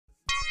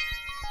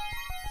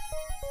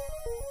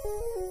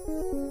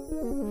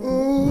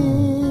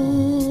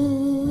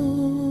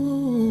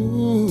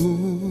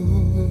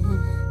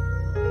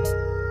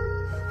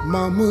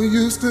Mama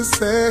used to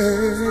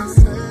say,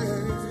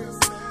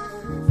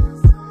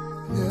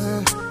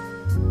 yeah,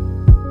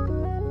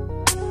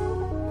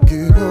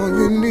 get on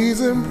your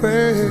knees and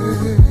pray.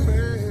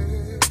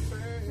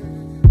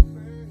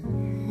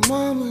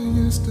 Mama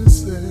used to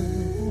say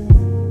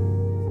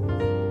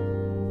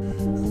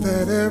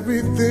that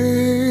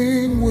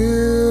everything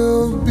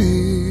will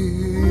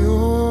be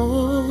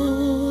alright.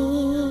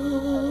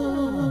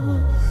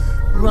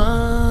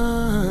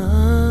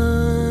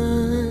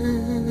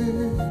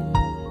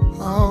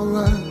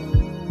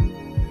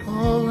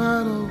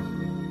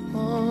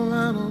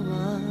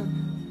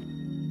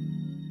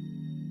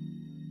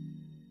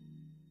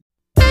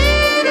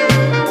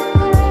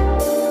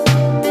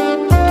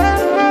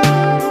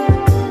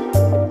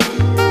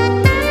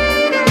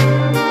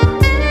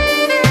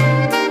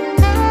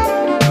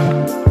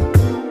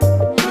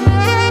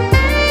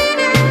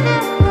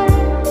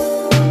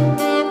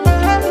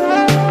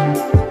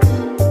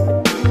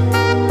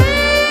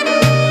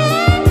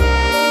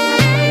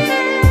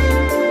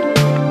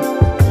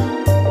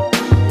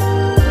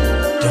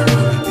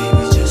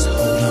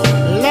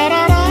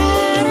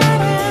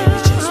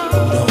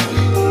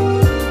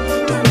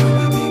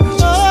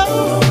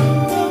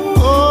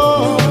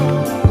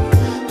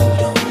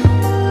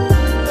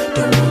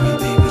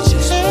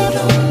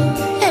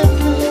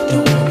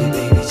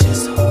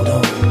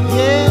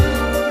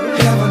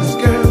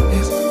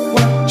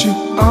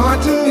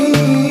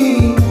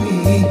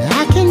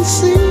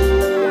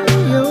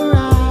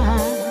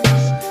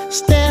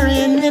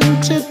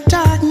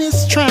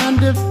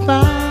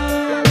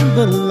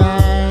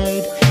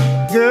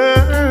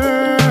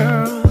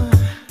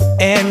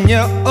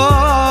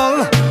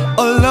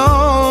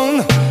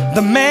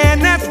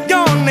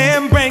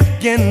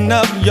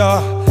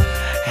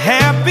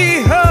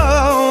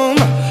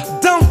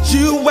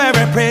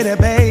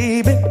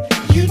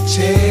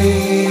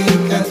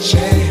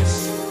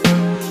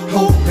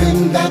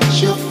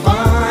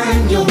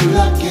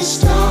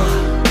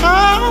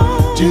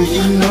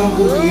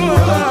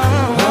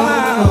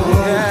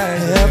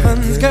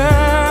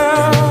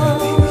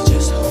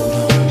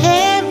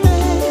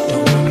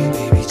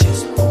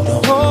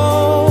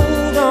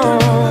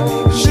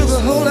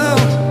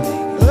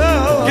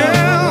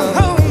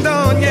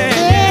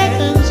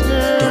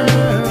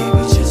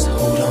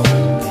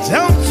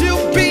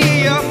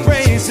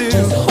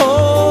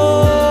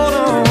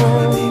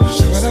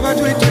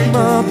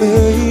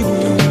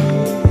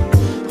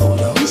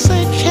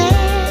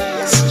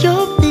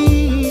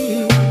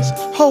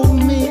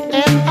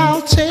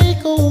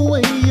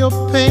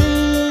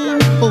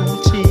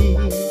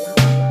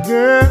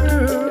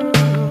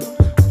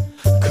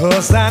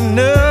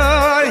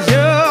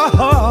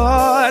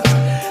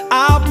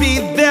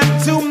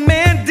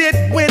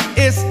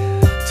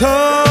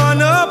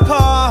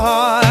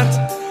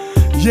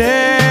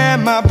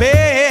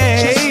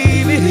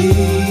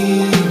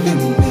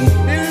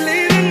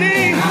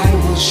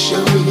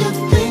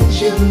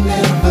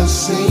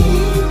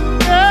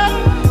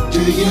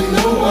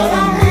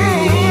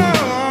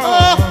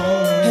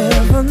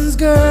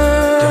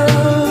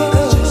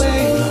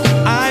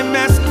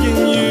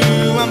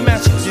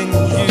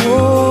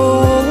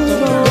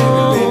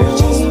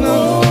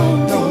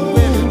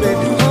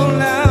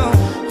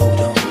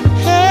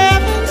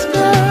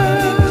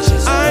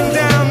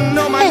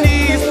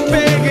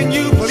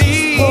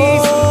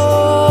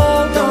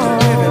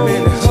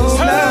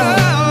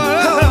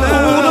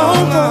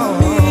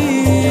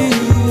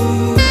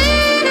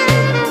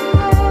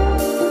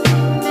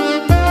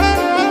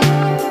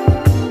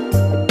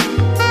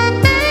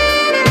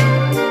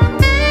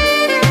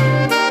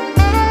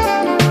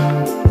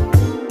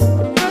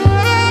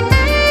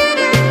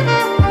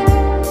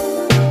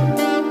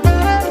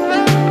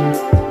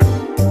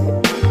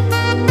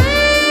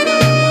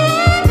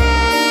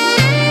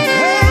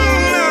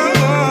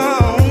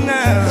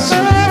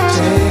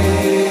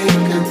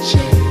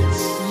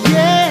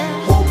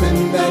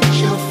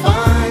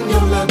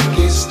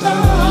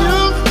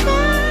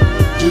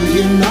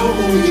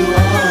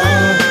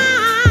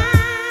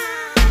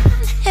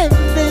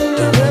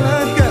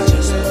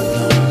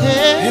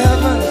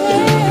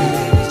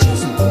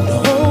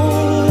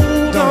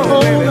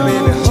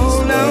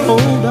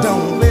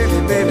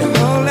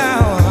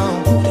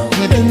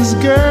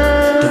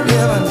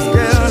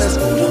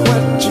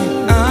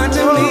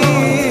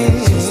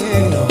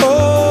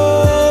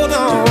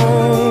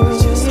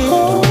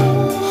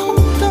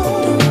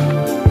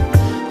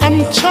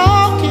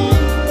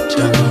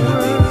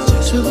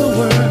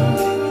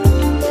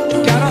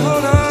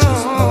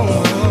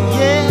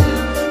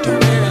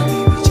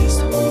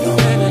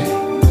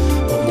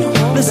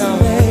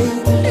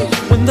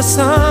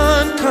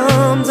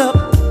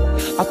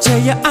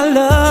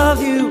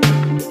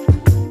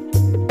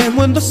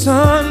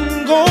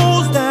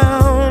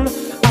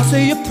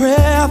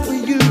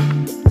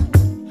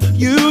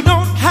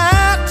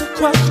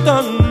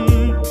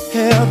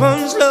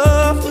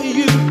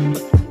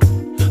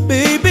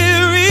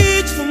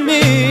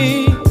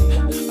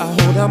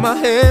 My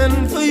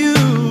hand for you.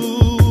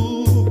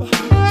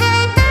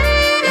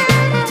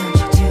 Don't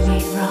you do me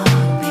wrong,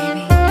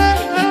 baby.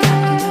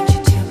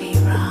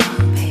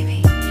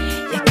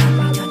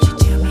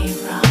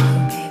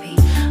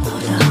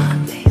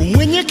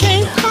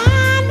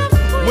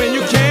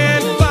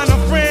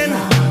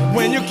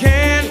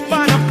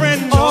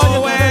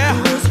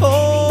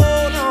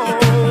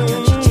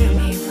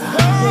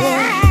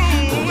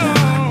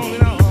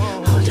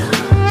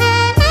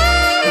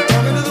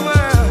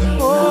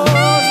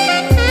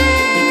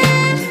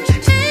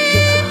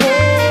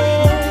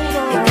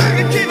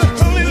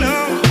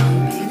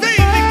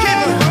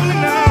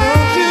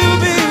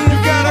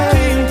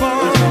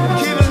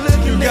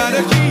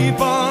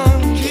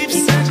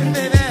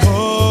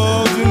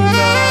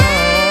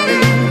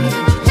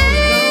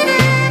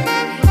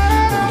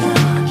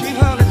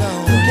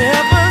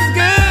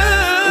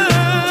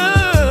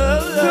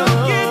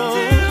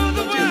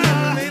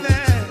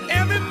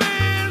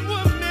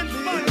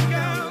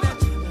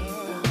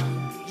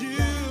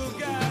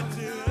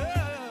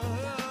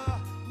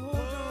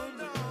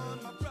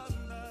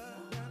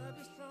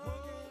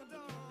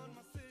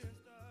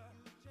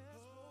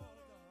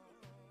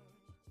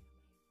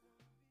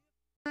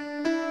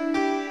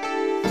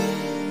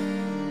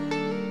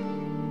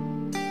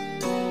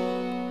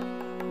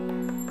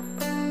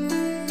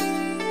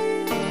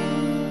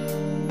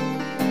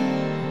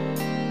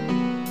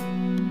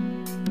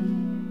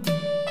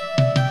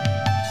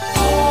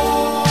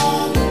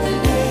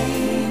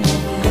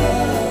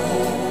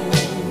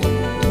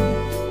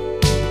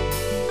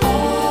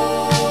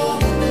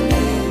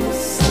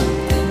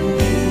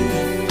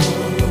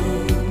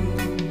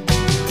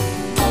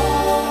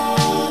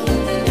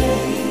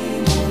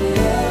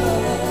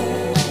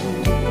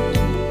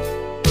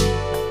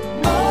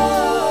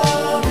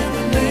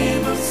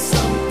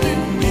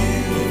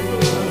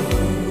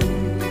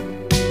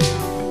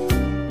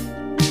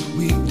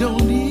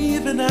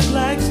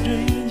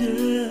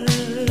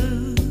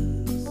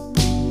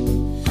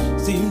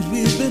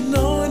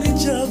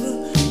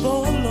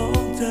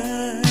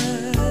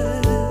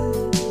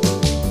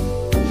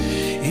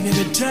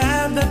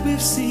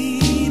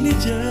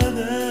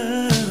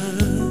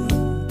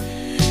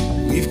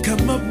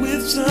 come up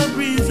with some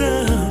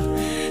reason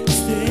to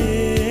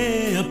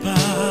stay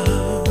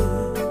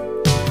apart.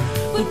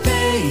 But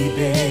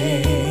baby,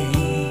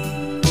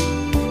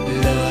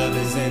 love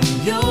is in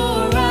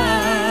your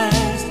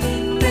eyes.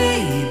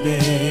 Baby,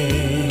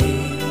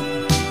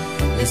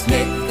 let's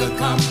make a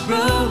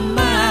compromise.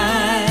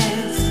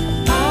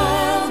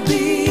 I'll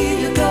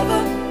be your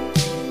cover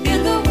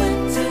in the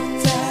winter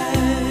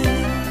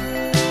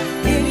time.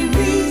 Any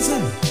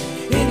reason,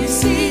 any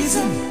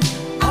season,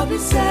 I'll be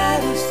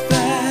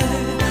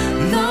satisfied,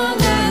 long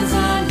as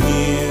I'm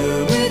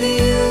here with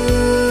you.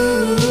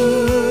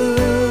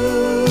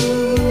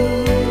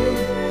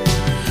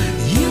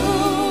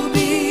 You'll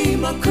be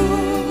my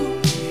cool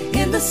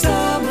in the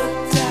summertime.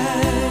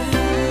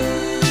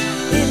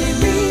 Any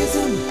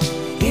reason,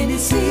 any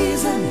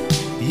season,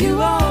 you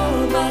are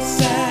on my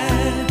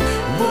side.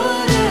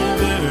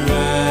 Whatever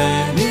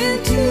I'm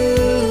into,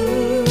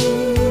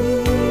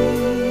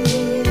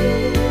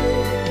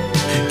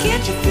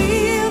 can't you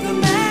feel the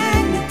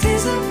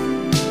magnetism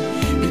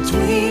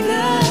between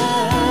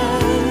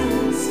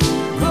us,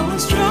 growing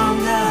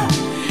stronger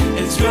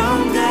and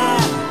stronger?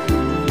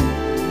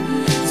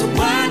 So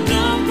why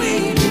don't we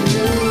do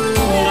it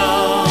all?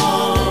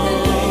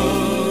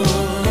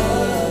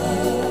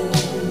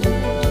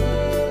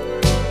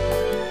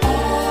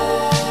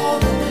 All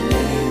in the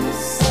name of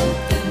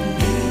something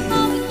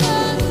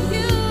beautiful.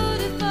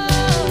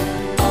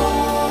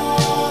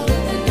 All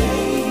in the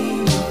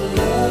name of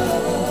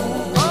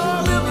love.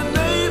 All in the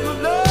name of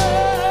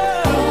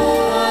love.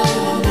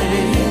 All in the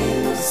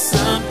name of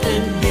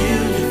something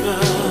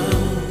beautiful.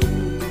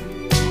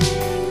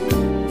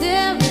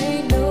 There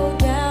ain't no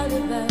doubt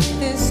about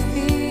this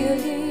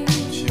feeling.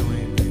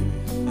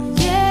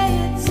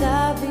 Yeah, it's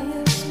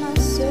obvious my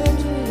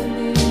search will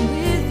end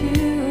with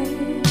you.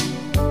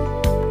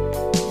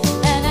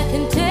 And I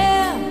can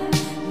tell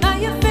by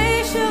your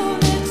facial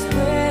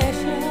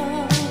expression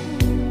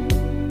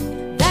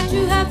that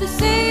you have the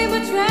same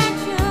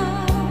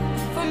attraction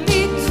for me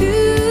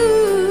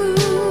too.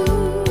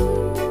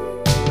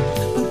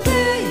 But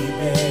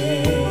baby,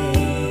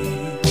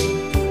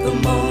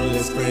 come on,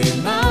 let's play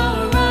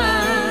my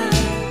rhyme.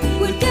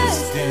 We're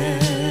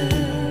destined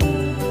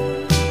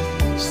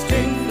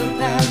straight for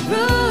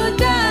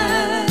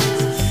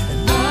paradise.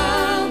 And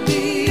I'll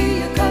be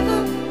your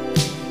cover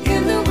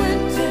in the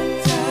winter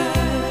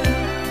time.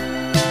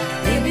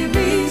 Any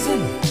reason,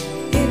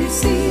 any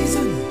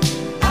season,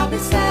 I'll be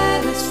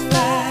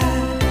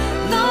satisfied,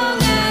 long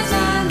as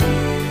I'm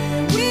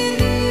here with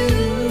you.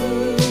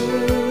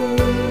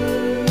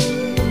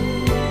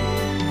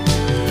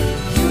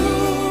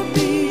 You'll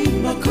be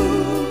my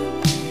cool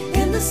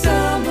in the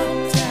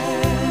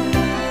summertime.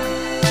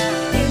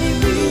 Any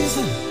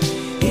reason,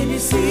 any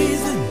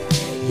season,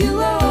 you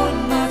are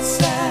on my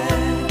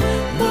side.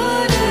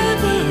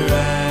 Whatever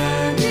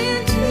I'm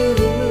into,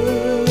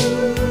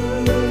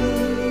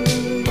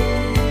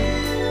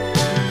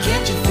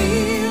 can't you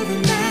feel the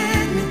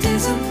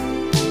magnetism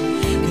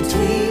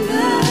between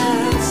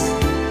us,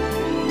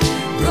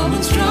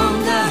 growing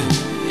stronger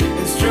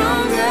and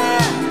stronger?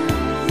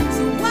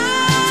 So why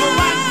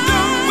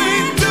don't we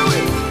do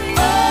it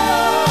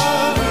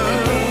all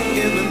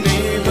in the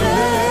name of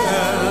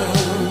love?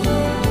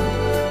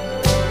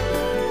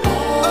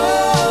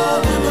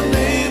 All in the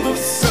name of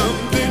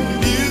something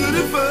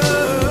beautiful.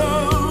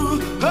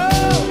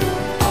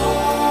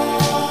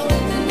 All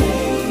in the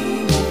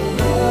name of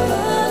love.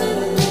 All in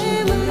the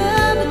name of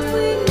love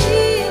between me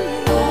and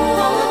you.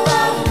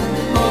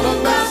 All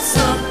about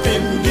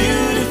something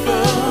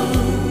beautiful.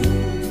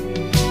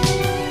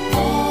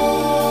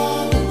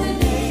 All in the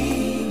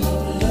name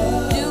of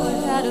love. Do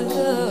it out of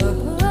love.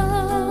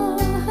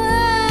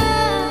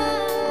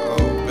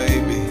 Oh,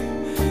 baby,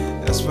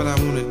 that's what I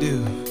want to do.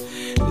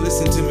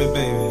 Listen to me,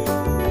 baby.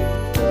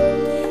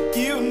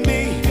 You and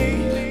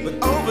me, but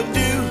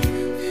overdue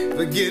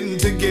for getting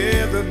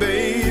together,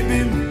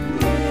 baby.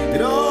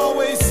 It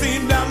always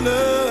seemed our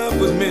love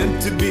was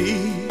meant to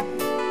be.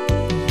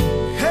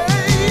 Hey,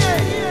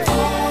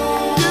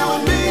 you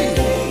and me,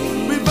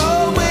 we've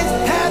always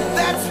had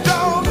that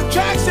strong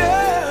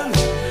attraction.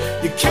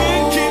 You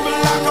can't keep a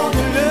lock on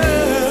your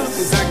love,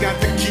 'cause I got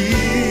the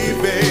key,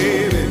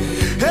 baby.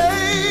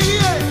 Hey,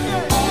 we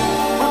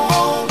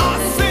both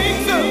are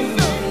single,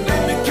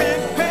 and we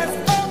can't pass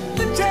up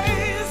the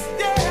chance.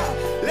 Yeah,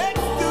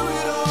 let's do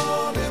it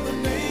all in the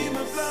name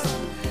of love.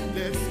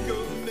 Let's go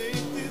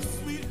make this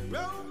sweet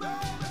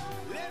romance.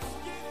 Let's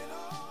get it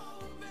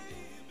on,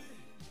 baby.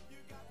 You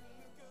got the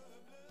look of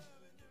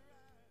love in your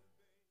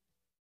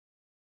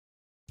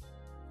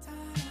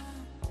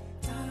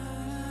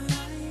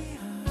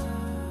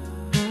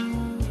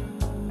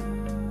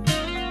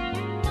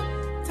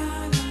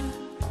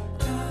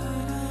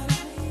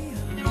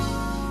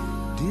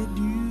Did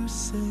you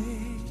say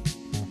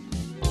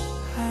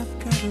I've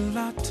got a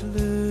lot to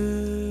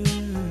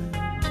learn?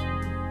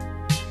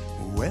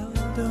 Well,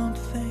 don't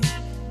think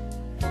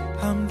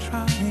I'm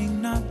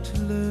trying not to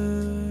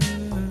learn,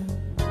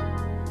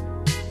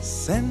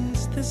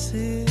 since this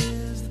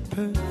is the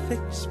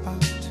perfect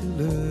spot to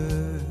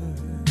learn.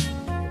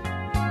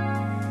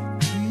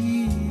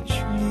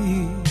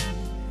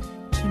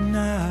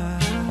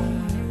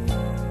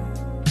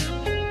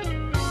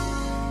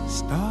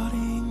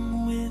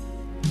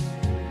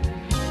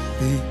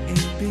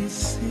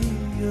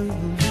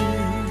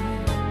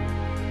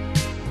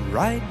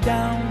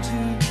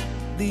 to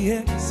the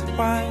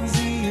XYZ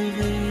of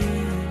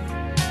it.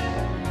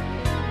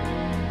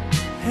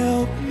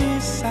 Help me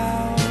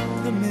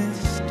solve the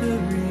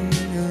mystery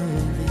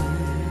of it.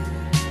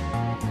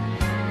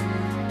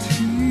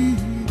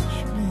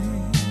 Teach me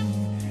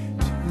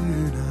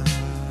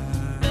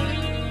tonight.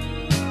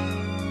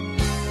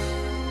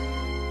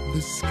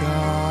 The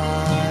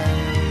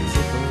sky's a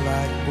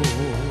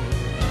blackboard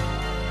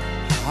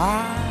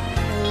high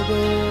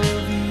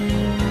above you.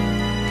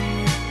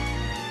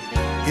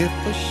 If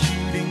a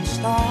shooting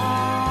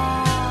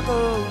star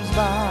goes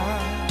by,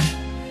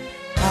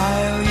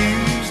 I'll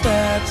use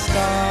that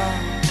star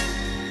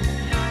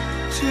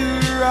to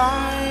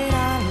write I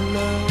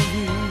love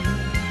you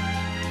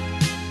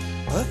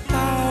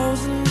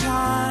 1,000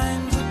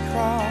 times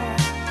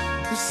across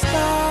the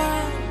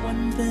sky.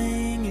 One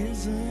thing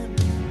isn't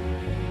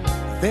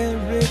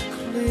very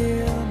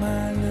clear,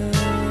 my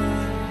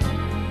love.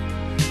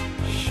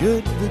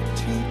 Should the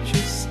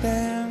teacher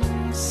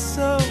stand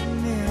so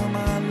near,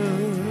 my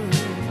love?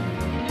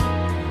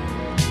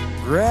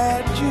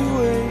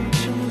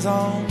 Graduation's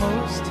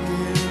almost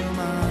here,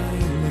 my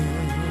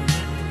love.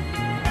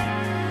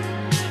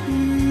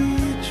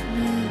 Teach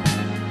me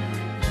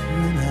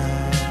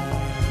tonight.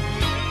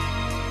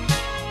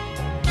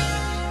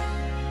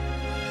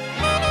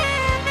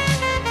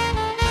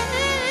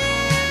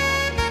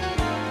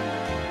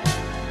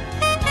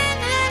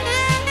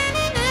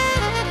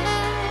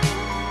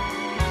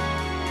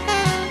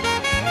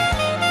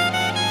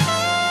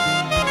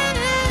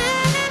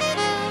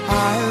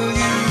 I'll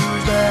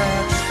use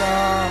that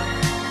star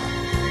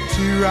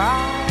to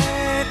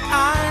write I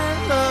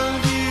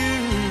love you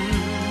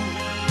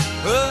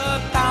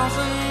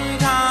 1,000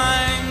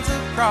 times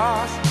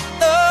across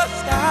the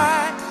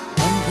sky.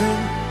 One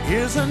thing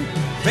isn't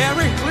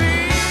very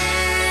clear,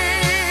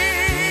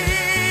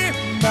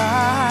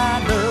 my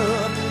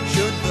love.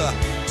 Should the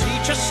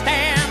teacher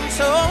stand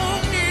so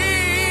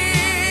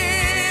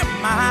near,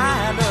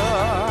 my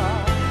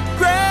love?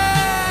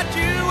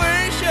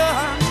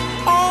 Graduation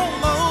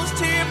almost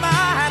here,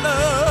 my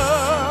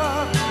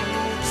love.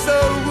 So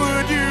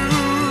would you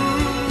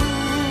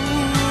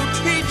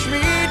teach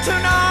me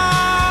tonight?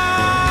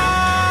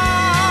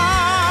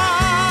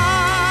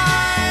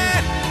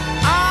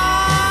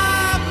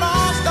 I've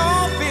lost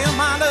all fear,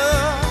 my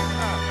love.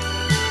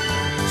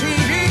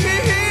 Teach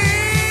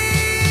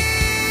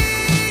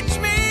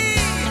me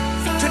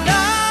tonight.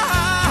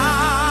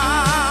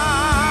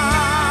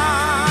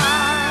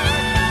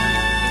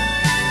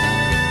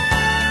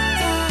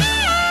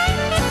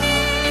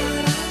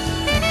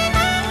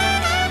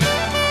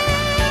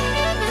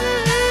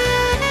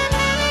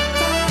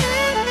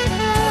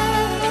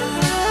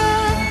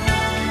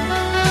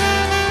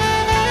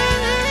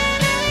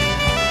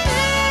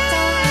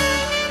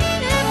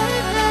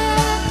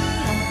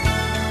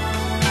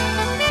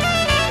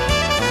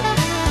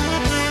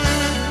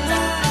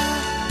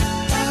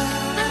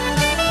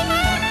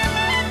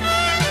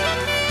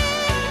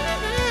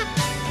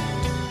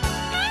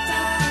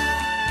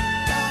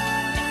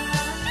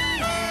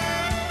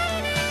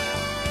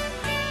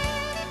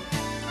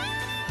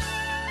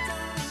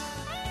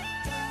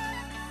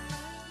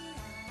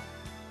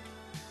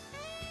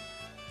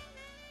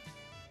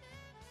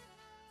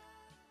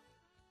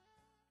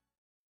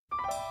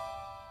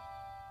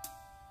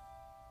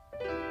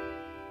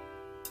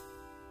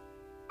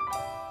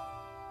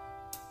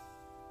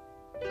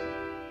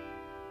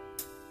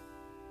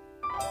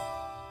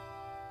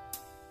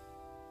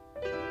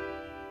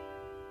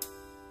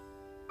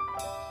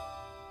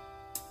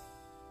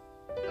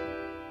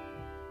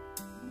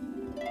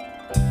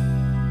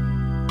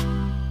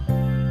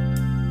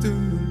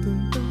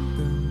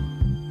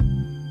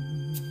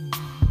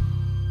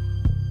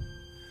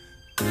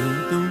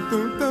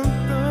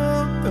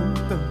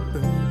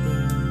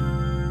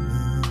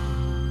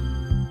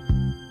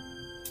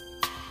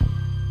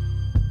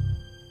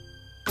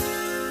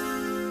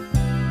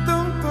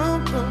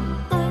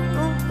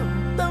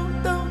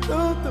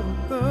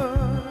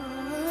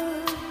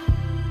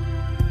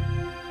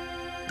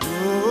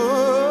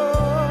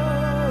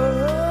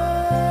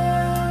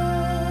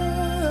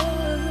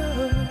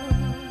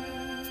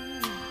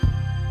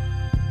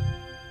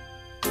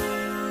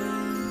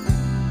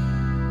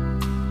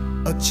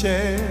 A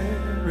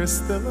chair is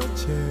still a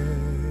chair,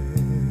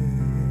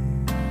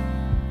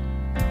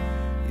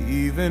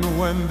 even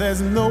when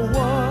there's no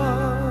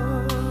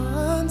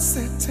one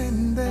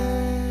sitting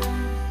there.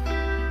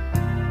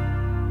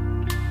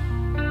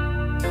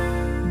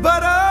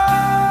 But a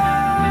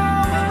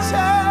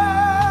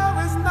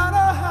chair is not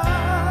a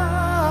house,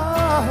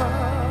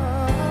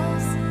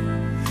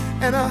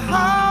 and a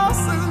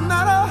house is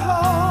not a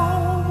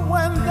home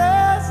when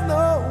there's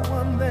no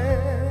one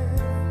there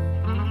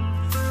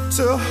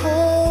to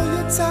hold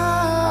you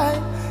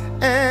tight,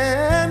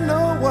 and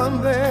no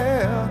one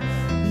there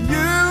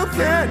you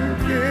can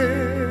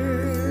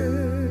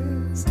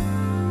kiss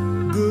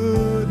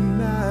good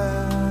night.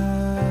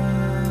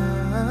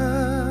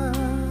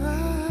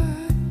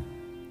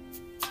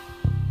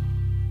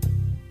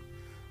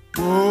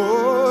 Oh,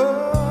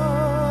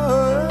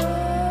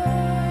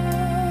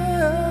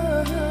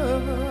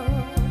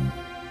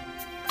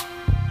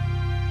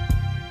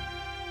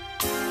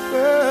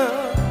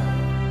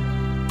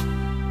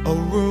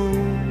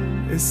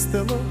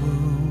 still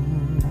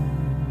around,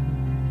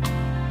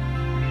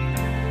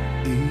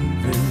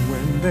 even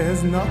when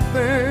there's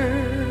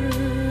nothing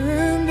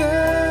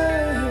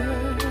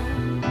there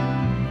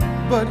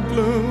but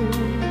gloom.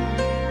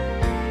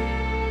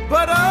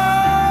 But a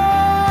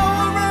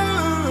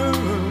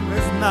room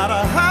is not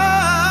a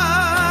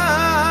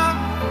house,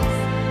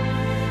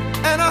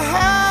 and a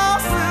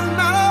house is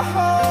not a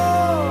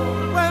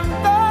home when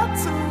the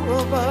two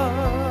of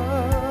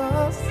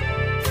us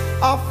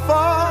are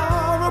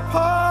far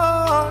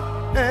apart,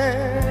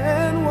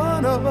 and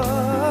one of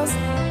us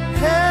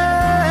has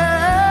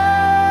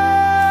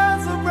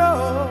a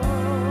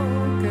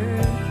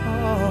broken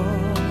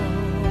heart.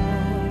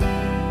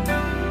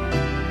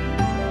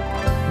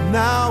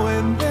 Now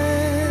and then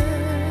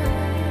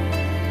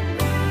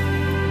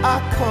I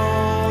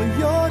call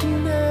your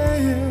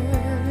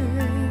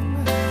name,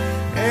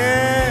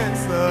 and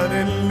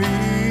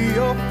suddenly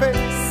your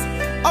face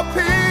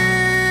appears,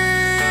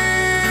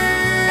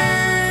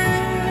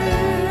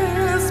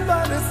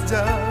 but it's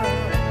just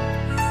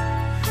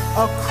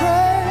a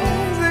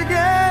crazy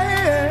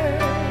game.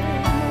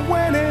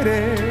 When it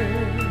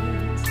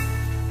ends,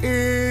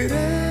 it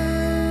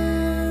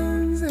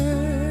ends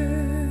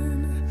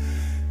in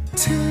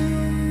tears.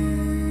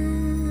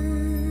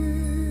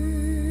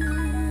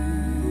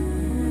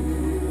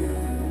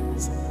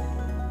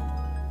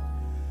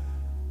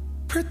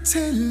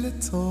 Pretty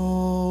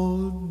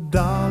little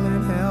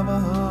darling, have a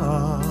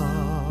heart.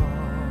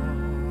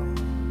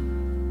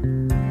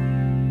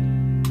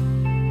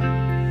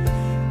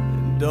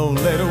 Don't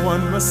let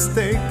one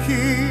mistake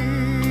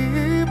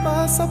keep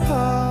us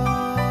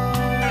apart.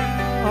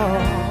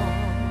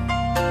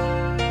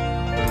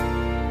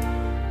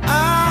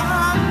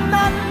 I'm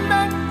not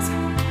meant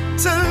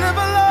to live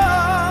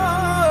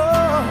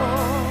alone.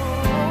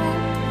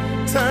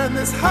 Turn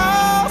this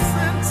house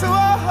into a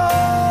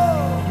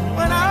home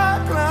when I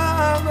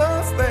climb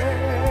the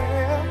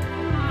stair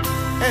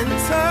and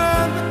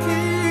turn the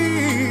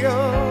key.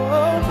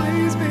 Oh,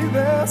 please be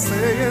there,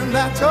 saying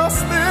that you're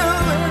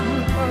still in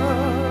love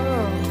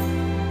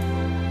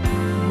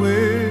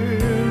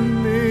with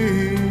me.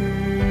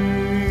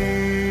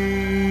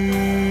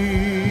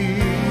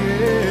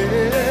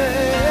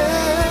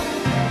 Yeah.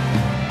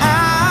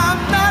 I'm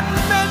not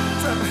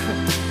meant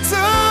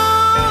to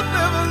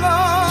live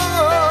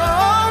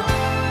alone.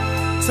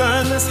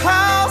 Turn this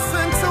house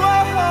into a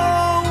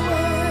home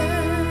when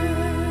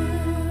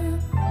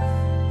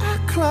I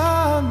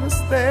climb the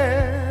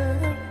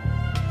stair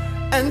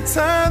and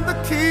turn the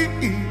key.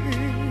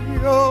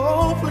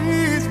 Oh,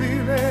 please be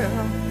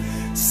there,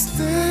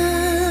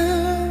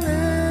 still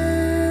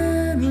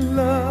in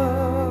love.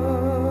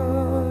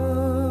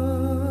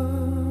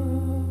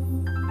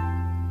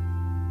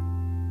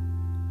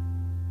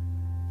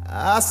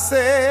 I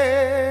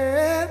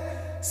said,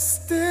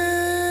 still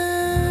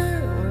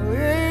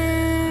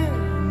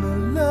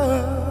in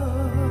love.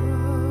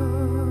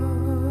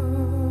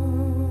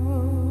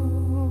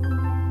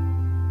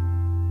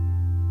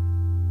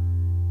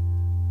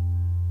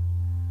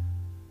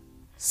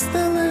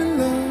 Still in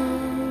love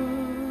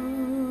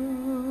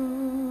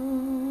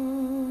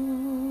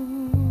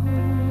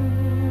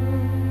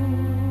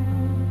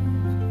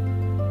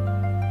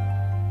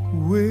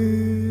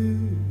with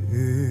me.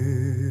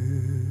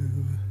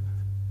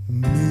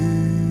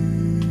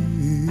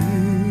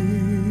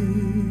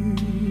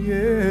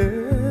 Yeah.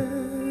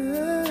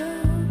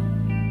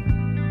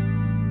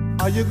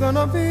 Are you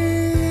gonna be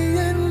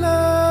in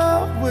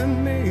love with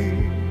me?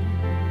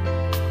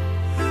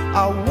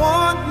 I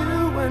want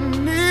you and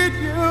need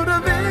you to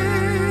be,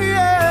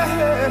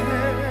 yeah,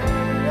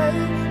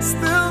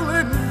 still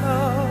in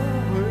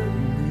love with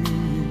me.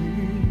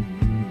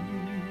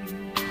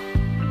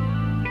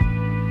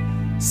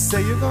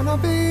 Say you're gonna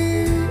be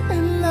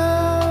in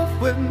love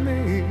with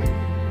me.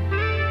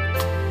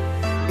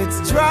 It's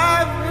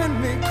driving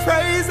me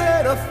crazy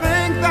to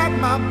think that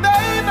my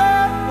baby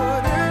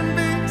wouldn't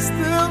be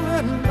still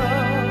in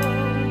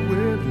love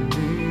with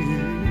me.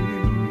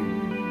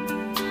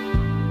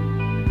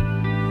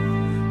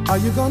 Are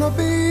you gonna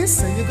be,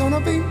 say you're gonna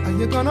be, are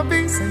you gonna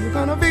be, say you're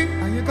gonna be,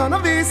 are you gonna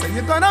be, say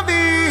you're gonna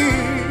be?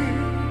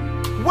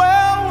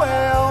 Well,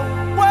 well,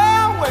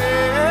 well,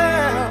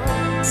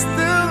 well,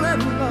 still in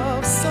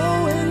love,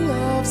 so in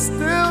love,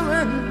 still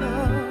in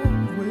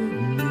love with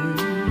me.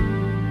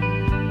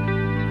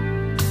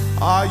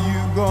 Are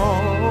you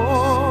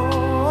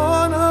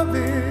gonna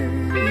be,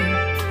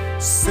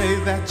 say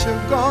that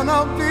you're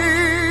gonna be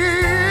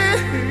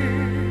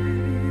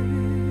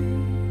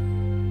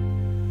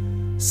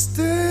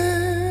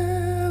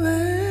still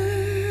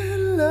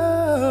in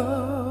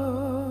love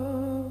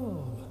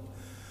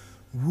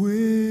with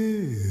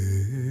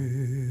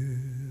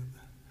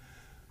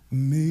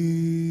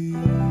me?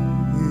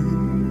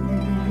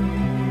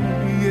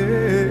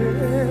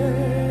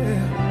 Yeah,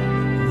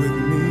 with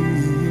me.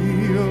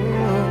 Oh,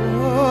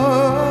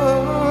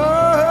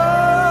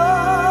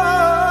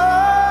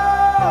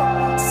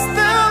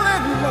 still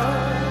in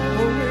love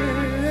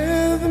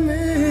with me.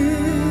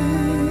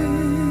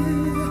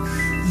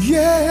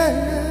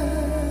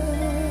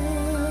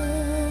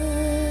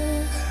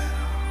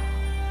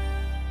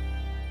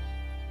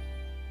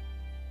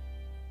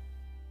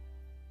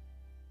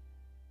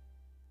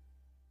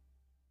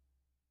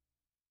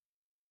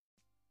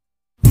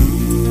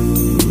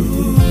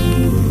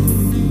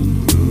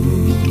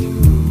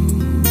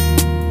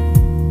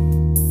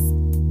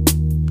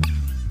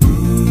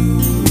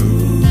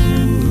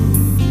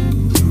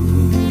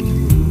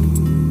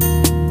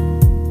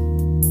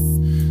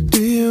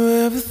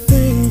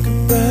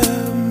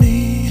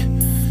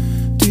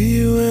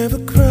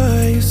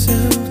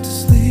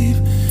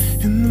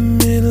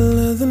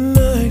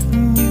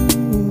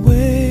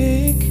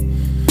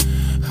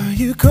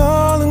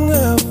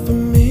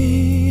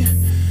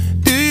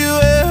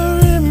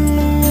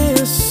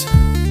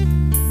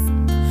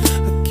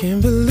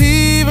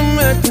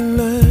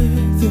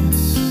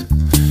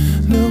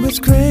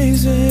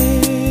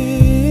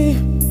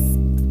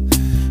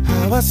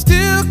 I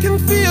still can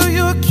feel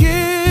your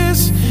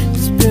kiss.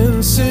 It's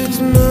been 6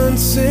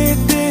 months,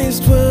 8 days,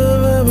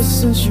 12 hours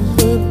since you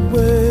went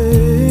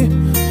away.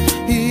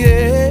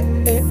 Yeah,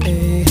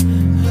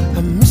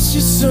 I miss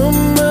you so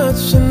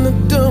much and I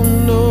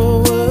don't know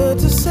what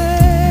to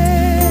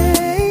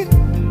say.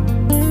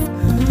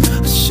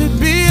 I should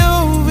be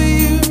over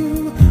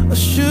you, I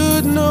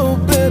should know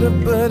better,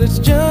 but it's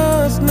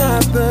just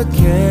not the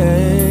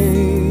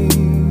case.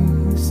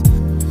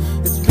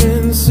 It's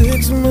been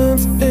 6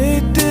 months,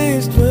 8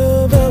 days,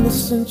 12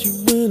 hours since you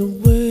went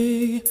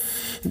away.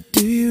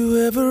 Do you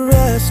ever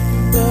ask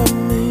about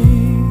me?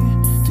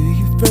 Do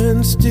your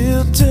friends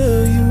still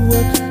tell you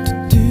what to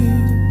do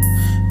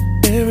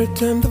every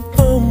time the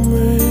phone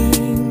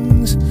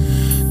rings?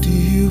 Do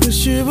you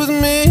wish it was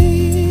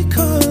me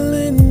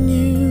calling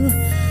you?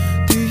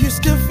 Do you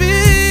still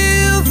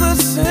feel the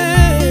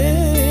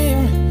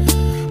same?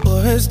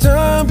 Or has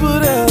time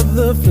put out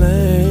the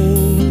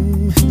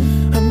flame?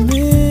 I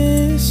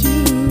miss you.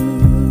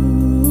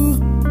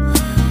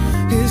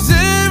 Is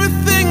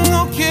everything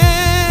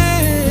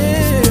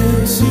okay? It's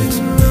been 6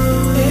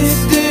 months,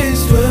 8 days,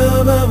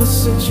 12 hours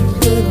since you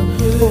went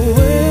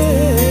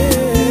away.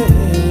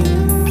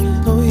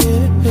 Oh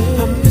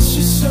yeah, I miss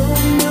you so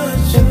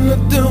much and I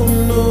don't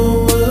know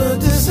what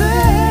to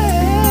say.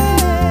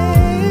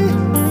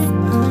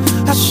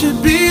 I should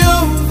be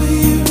over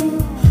you,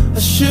 I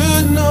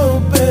should know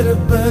better,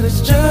 but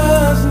it's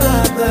just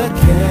not the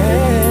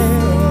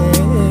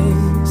case.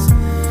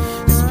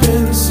 It's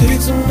been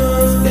 6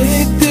 months,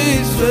 8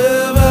 days,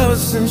 12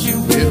 hours since you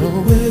went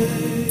away.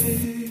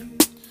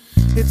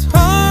 It's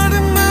hard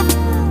enough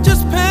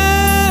just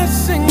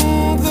passing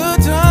the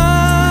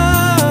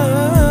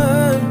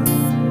time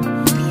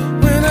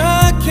when I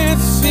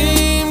can't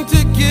seem to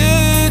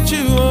get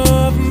you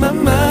off my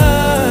mind.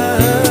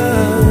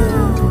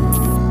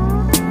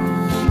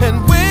 And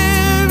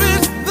where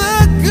is the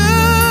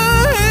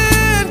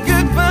good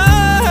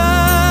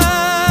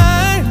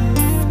goodbye?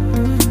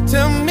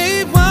 Tell me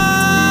why.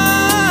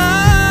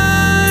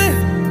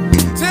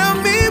 Tell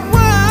me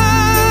why.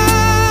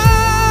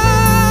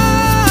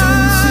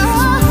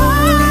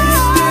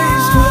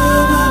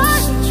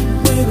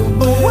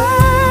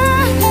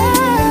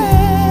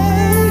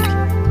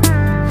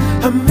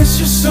 I miss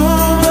you so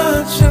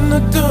much and I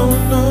don't